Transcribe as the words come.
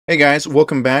Hey guys,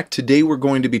 welcome back. Today we're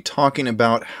going to be talking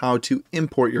about how to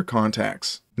import your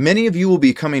contacts. Many of you will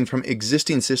be coming from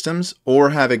existing systems or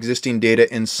have existing data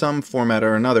in some format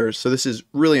or another, so this is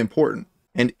really important.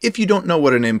 And if you don't know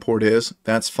what an import is,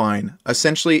 that's fine.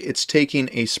 Essentially, it's taking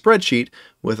a spreadsheet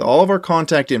with all of our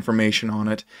contact information on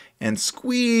it and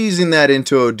squeezing that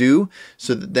into ODOO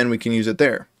so that then we can use it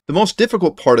there. The most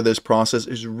difficult part of this process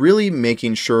is really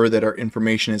making sure that our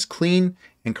information is clean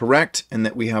and correct and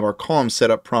that we have our columns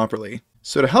set up properly.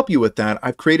 So to help you with that,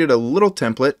 I've created a little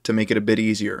template to make it a bit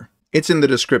easier. It's in the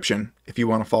description if you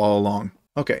want to follow along.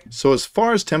 Okay, so as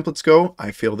far as templates go,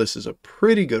 I feel this is a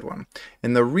pretty good one.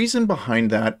 And the reason behind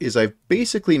that is I've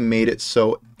basically made it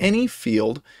so any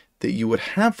field that you would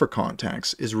have for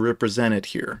contacts is represented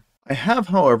here. I have,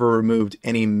 however, removed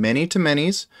any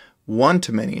many-to-manys,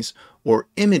 one-to-manys, or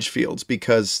image fields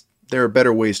because there are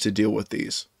better ways to deal with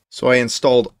these. So I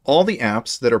installed all the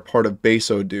apps that are part of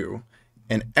base ODOO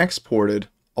and exported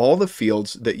all the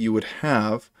fields that you would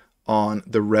have on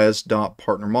the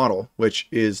res.partner model, which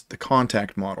is the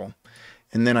contact model.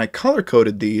 And then I color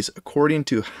coded these according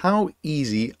to how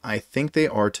easy I think they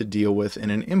are to deal with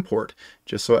in an import,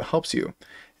 just so it helps you.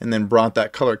 And then brought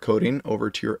that color coding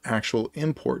over to your actual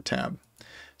import tab.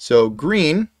 So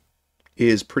green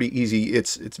is pretty easy.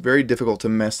 It's very difficult to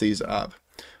mess these up.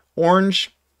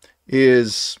 Orange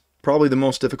is probably the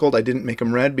most difficult. I didn't make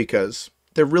them red because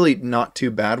they're really not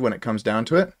too bad when it comes down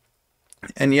to it.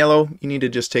 And yellow, you need to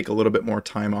just take a little bit more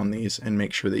time on these and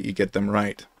make sure that you get them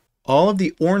right. All of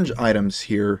the orange items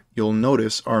here, you'll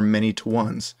notice, are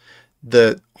many-to-ones.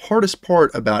 The hardest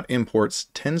part about imports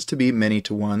tends to be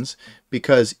many-to-ones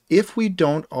because if we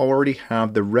don't already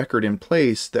have the record in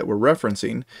place that we're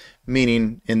referencing,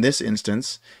 meaning in this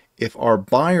instance, if our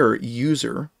buyer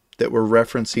user that we're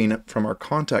referencing from our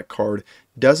contact card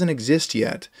doesn't exist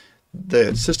yet,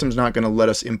 the system's not going to let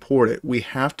us import it. We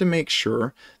have to make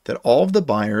sure that all of the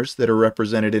buyers that are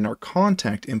represented in our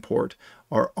contact import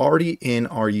are already in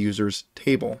our users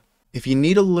table. If you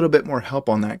need a little bit more help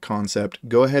on that concept,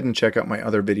 go ahead and check out my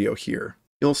other video here.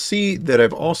 You'll see that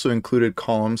I've also included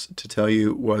columns to tell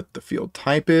you what the field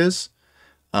type is,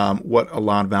 what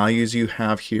allowed values you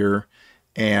have here,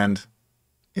 and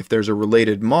if there's a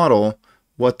related model,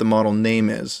 what the model name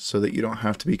is so that you don't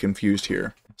have to be confused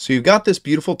here. So you've got this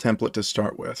beautiful template to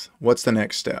start with. What's the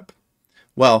next step?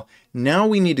 Well, now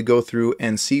we need to go through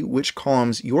and see which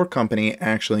columns your company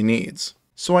actually needs.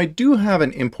 So I do have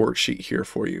an import sheet here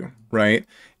for you, right?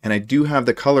 And I do have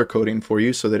the color coding for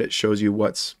you so that it shows you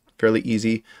what's fairly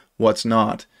easy, what's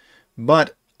not.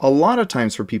 But a lot of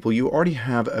times for people, you already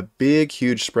have a big,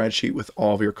 huge spreadsheet with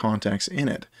all of your contacts in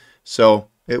it. So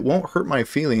it won't hurt my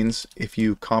feelings if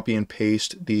you copy and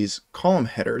paste these column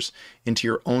headers into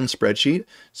your own spreadsheet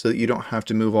so that you don't have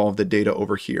to move all of the data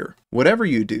over here. Whatever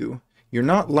you do, you're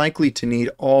not likely to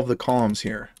need all of the columns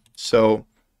here. So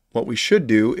what we should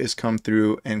do is come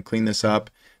through and clean this up,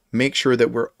 make sure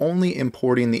that we're only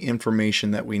importing the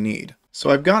information that we need. So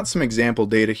I've got some example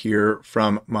data here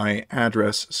from my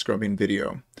address scrubbing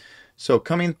video. So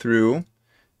coming through,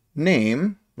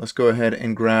 name, let's go ahead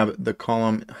and grab the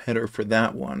column header for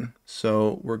that one.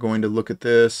 So we're going to look at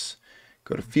this,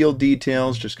 go to field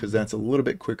details, just because that's a little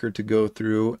bit quicker to go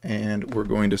through, and we're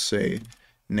going to say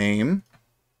name.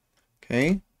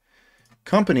 Okay.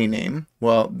 Company name,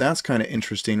 well, that's kind of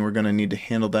interesting. We're going to need to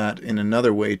handle that in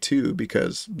another way too,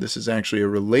 because this is actually a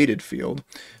related field.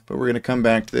 But we're going to come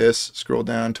back to this, scroll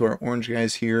down to our orange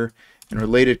guys here, and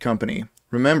related company.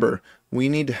 Remember, we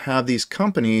need to have these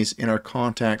companies in our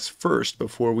contacts first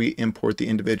before we import the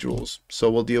individuals. So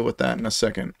we'll deal with that in a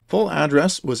second. Full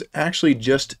address was actually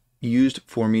just used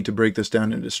for me to break this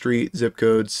down into street, zip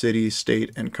code, city,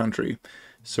 state, and country.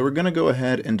 So we're going to go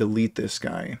ahead and delete this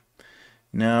guy.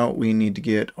 Now we need to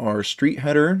get our street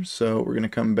header. So we're going to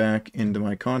come back into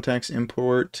my contacts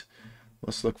import.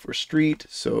 Let's look for street.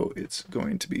 So it's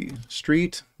going to be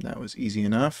street. That was easy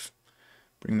enough.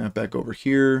 Bring that back over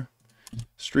here.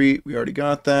 Street, we already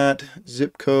got that.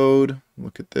 Zip code,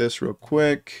 look at this real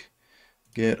quick.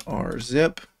 Get our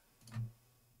zip.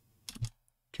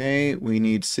 Okay, we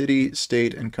need city,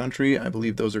 state, and country. I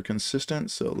believe those are consistent,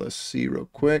 so let's see real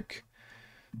quick.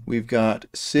 We've got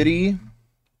city,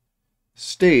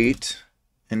 state,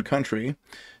 and country.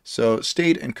 So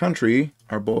state and country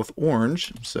are both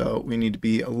orange, so we need to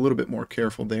be a little bit more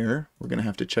careful there. We're going to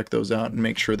have to check those out and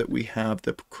make sure that we have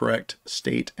the correct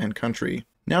state and country.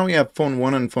 Now we have phone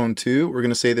 1 and phone 2. We're going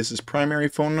to say this is primary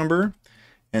phone number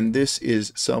and this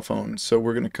is cell phone. So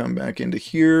we're going to come back into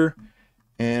here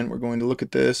and we're going to look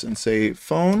at this and say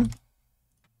phone.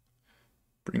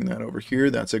 Bring that over here.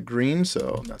 That's a green,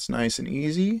 so that's nice and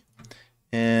easy.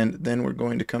 And then we're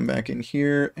going to come back in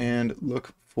here and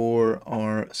look for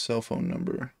our cell phone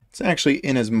number. It's actually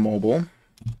in as mobile.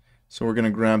 So we're going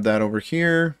to grab that over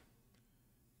here,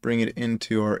 bring it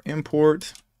into our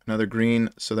import, another green,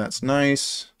 so that's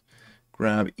nice.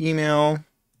 Grab email,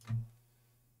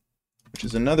 which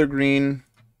is another green,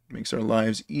 makes our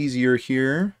lives easier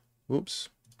here. Whoops.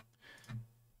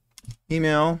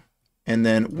 Email, and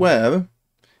then web.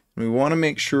 We want to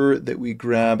make sure that we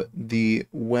grab the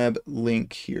web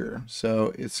link here.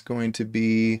 So it's going to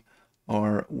be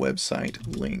our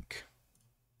website link.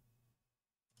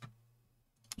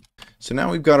 So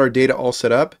now we've got our data all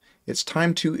set up. It's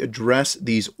time to address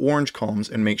these orange columns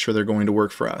and make sure they're going to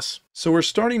work for us. So we're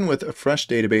starting with a fresh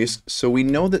database, so we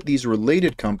know that these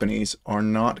related companies are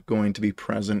not going to be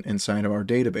present inside of our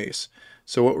database.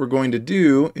 So what we're going to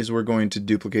do is we're going to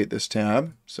duplicate this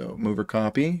tab. So move or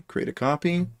copy, create a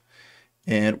copy,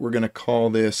 and we're going to call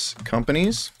this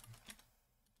companies.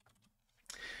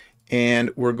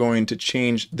 And we're going to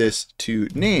change this to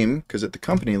name, because at the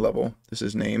company level, this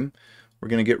is name. We're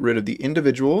going to get rid of the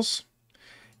individuals.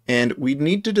 And we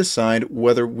need to decide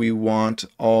whether we want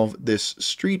all of this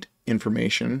street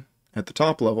information at the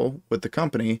top level with the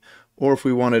company, or if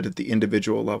we want it at the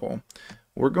individual level.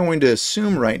 We're going to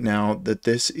assume right now that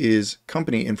this is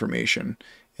company information.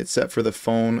 It's set for the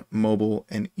phone, mobile,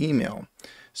 and email.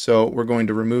 So we're going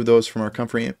to remove those from our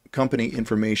company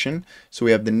information. So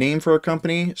we have the name for our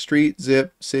company, street,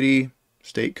 zip, city,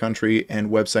 state, country,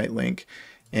 and website link.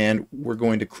 And we're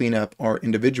going to clean up our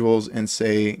individuals and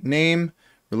say name,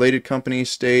 related company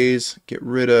stays, get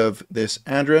rid of this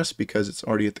address because it's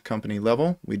already at the company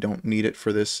level. We don't need it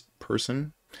for this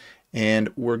person. And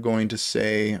we're going to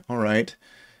say, all right,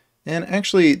 and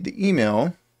actually the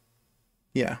email,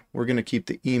 yeah, we're going to keep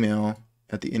the email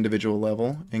at the individual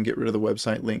level and get rid of the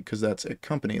website link because that's at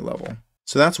company level.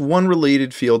 So that's one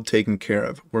related field taken care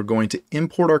of. We're going to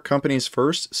import our companies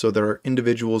first so that our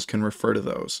individuals can refer to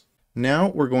those. Now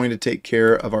we're going to take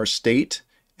care of our state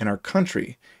and our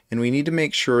country. And we need to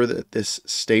make sure that this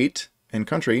state and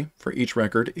country for each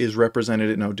record is represented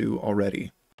in ODOO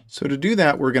already. So to do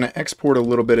that, we're going to export a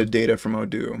little bit of data from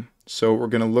ODOO. So we're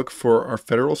going to look for our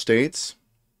federal states,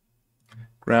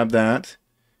 grab that,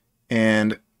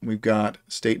 and we've got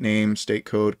state name, state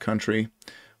code, country.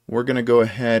 We're going to go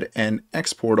ahead and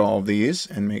export all of these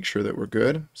and make sure that we're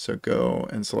good. So go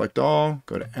and select all,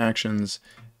 go to Actions,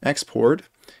 Export,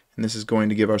 and this is going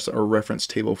to give us our reference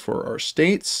table for our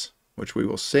states, which we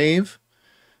will save,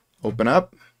 open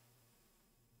up,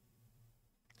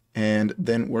 and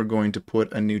then we're going to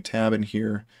put a new tab in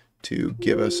here to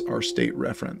give us our state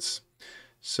reference.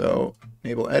 So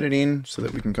enable editing so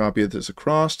that we can copy this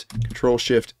across,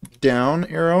 Control-Shift down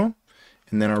arrow,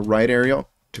 and then our right arrow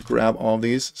to grab all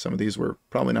these. Some of these we're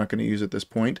probably not going to use at this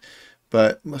point,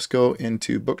 but let's go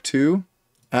into Book 2,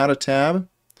 add a tab,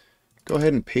 go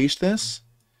ahead and paste this,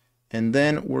 and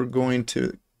then we're going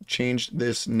to change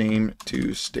this name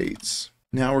to states.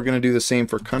 Now we're going to do the same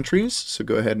for countries. So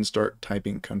go ahead and start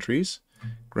typing countries.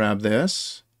 Grab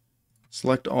this,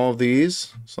 select all of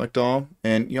these, select all,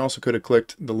 and you also could have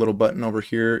clicked the little button over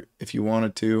here if you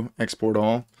wanted to export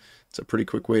all. It's a pretty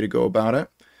quick way to go about it.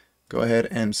 Go ahead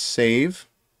and save,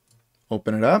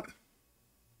 open it up,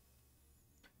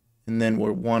 and then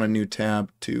we'll want a new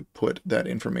tab to put that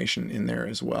information in there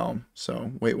as well.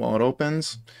 So wait while it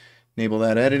opens, enable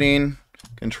that editing,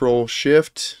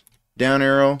 Control-Shift, down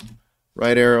arrow,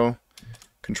 right arrow,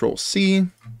 Control-C,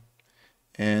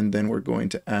 and then we're going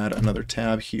to add another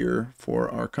tab here for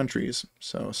our countries.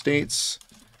 So states,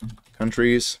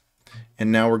 countries,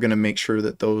 and now we're going to make sure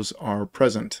that those are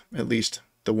present, at least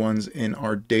the ones in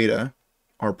our data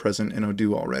are present in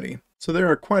ODOO already. So there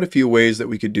are quite a few ways that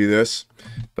we could do this,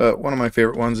 but one of my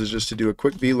favorite ones is just to do a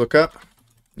quick VLOOKUP.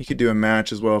 You could do a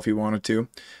match as well if you wanted to,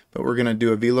 but we're going to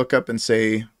do a VLOOKUP and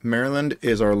say Maryland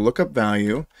is our lookup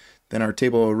value. Then our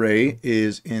table array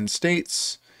is in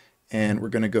states, and we're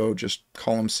going to go just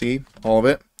column C, all of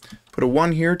it. Put a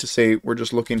 1 here to say we're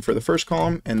just looking for the first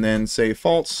column, and then say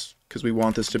false because we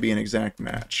want this to be an exact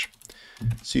match.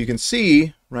 So you can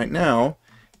see right now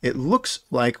it looks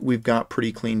like we've got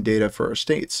pretty clean data for our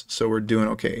states, so we're doing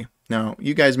okay. Now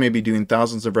you guys may be doing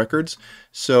thousands of records,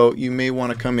 so you may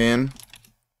want to come in,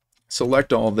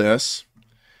 select all this,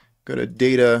 go to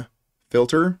data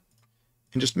filter,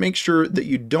 and just make sure that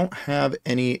you don't have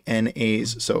any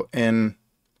NAs, so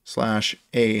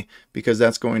N/A, because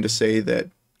that's going to say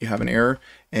that you have an error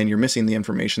and you're missing the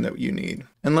information that you need.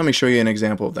 And let me show you an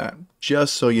example of that,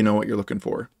 just so you know what you're looking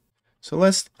for. So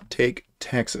let's take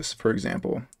Texas, for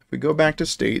example. If we go back to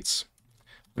states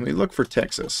and we look for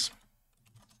Texas,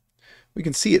 we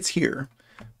can see it's here.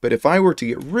 But if I were to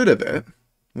get rid of it,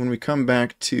 When we come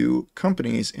back to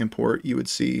companies import, you would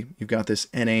see you've got this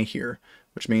NA here,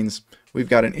 which means we've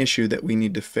got an issue that we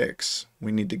need to fix.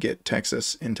 We need to get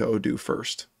Texas into ODOO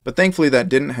first. But thankfully that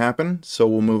didn't happen, so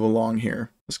we'll move along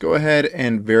here. Let's go ahead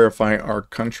and verify our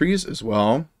countries as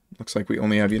well. Looks like we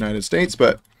only have United States,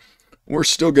 but we're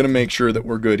still going to make sure that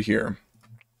we're good here.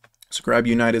 So grab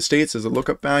United States as a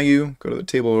lookup value, go to the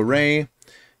table array,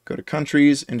 go to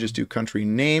countries, and just do country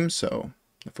name. So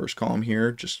the first column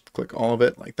here, just click all of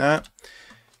it like that.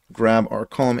 Grab our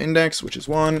column index, which is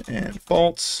 1, and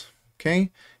false.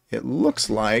 Okay, it looks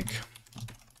like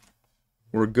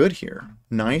we're good here.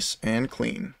 Nice and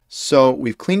clean. So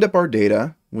we've cleaned up our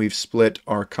data, we've split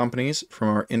our companies from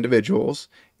our individuals,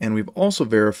 and we've also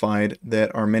verified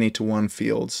that our many-to-one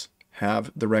fields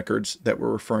have the records that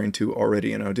we're referring to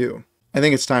already in ODOO. I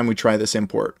think it's time we try this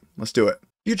import. Let's do it.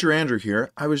 Future Andrew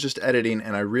here. I was just editing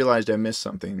and I realized I missed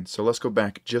something, so let's go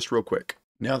back just real quick.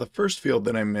 Now the first field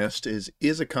that I missed is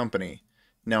a company.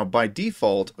 Now by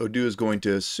default, ODOO is going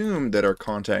to assume that our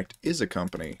contact is a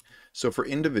company. So for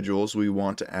individuals, we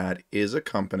want to add is a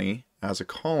company as a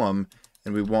column,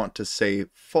 and we want to say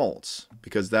false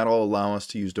because that'll allow us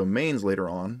to use domains later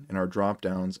on in our drop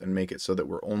downs and make it so that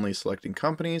we're only selecting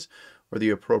companies or the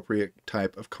appropriate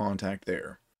type of contact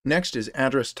there. Next is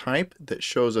address type that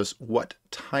shows us what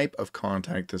type of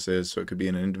contact this is. So it could be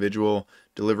an individual,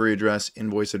 delivery address,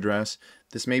 invoice address.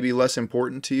 This may be less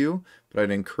important to you, but I'd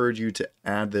encourage you to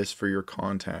add this for your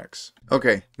contacts.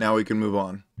 Okay, now we can move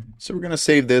on. So we're going to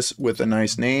save this with a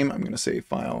nice name. I'm going to say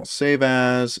file save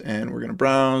as, and we're going to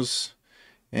browse.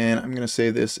 And I'm going to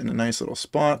save this in a nice little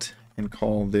spot and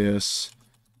call this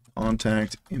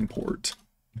contact import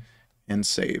and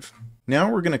save. Now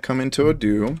we're going to come into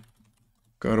ODOO.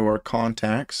 Go to our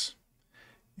contacts,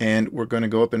 and we're going to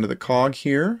go up into the cog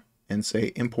here and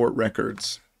say import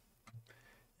records.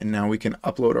 And now we can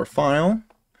upload our file.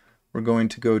 We're going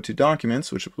to go to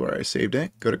documents, which is where I saved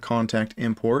it, go to contact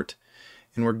import,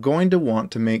 and we're going to want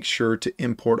to make sure to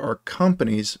import our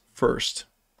companies first.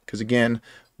 Because again,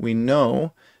 we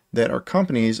know that our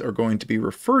companies are going to be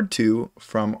referred to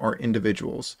from our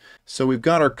individuals. So we've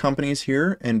got our companies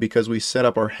here, and because we set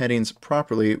up our headings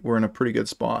properly, we're in a pretty good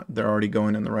spot. They're already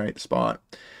going in the right spot.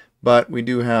 But we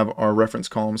do have our reference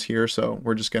columns here, so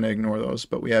we're just going to ignore those.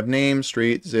 But we have name,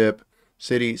 street, zip,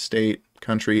 city, state,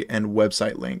 country, and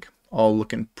website link, all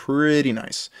looking pretty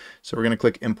nice. So we're going to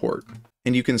click import.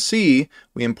 And you can see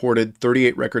we imported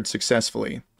 38 records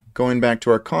successfully. Going back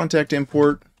to our contact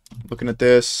import, looking at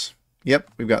this,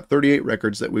 yep, we've got 38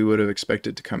 records that we would have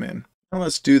expected to come in. Now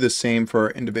let's do the same for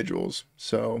our individuals.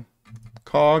 So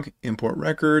cog, import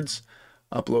records,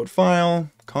 upload file,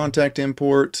 contact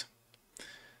import.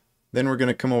 Then we're going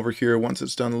to come over here once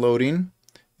it's done loading,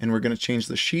 and we're going to change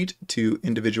the sheet to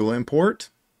individual import.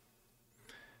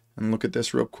 And look at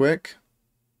this real quick.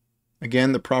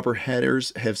 Again, the proper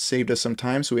headers have saved us some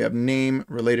time. So we have name,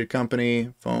 related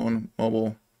company, phone,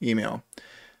 mobile, email.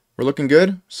 We're looking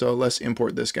good, so let's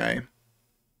import this guy.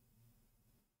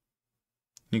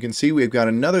 You can see we've got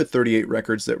another 38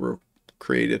 records that were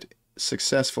created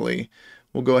successfully.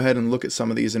 We'll go ahead and look at some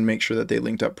of these and make sure that they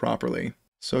linked up properly.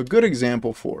 So a good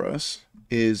example for us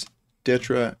is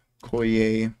Detra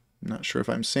Koye. I'm not sure if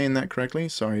I'm saying that correctly.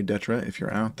 Sorry, Detra, if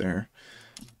you're out there.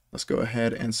 Let's go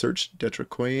ahead and search Detra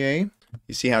Koye.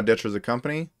 You see how Detra's a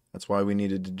company? That's why we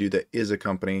needed to do the is a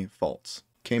company false.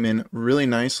 Came in really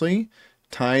nicely,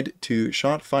 tied to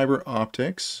shot fiber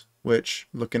optics, which,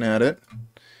 looking at it,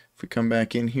 if we come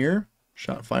back in here,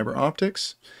 shot fiber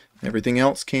optics, everything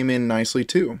else came in nicely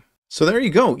too. So there you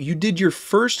go. You did your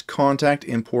first contact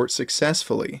import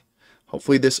successfully.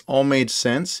 Hopefully this all made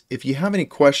sense. If you have any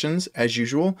questions, as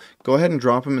usual, go ahead and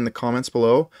drop them in the comments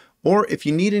below. Or if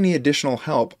you need any additional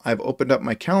help, I've opened up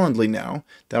my Calendly now.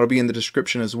 That'll be in the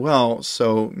description as well,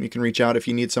 so you can reach out if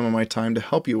you need some of my time to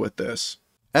help you with this.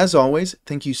 As always,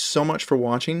 thank you so much for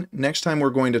watching. Next time we're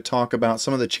going to talk about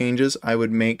some of the changes I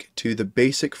would make to the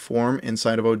basic form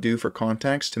inside of ODOO for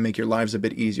contacts to make your lives a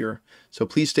bit easier. So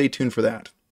please stay tuned for that.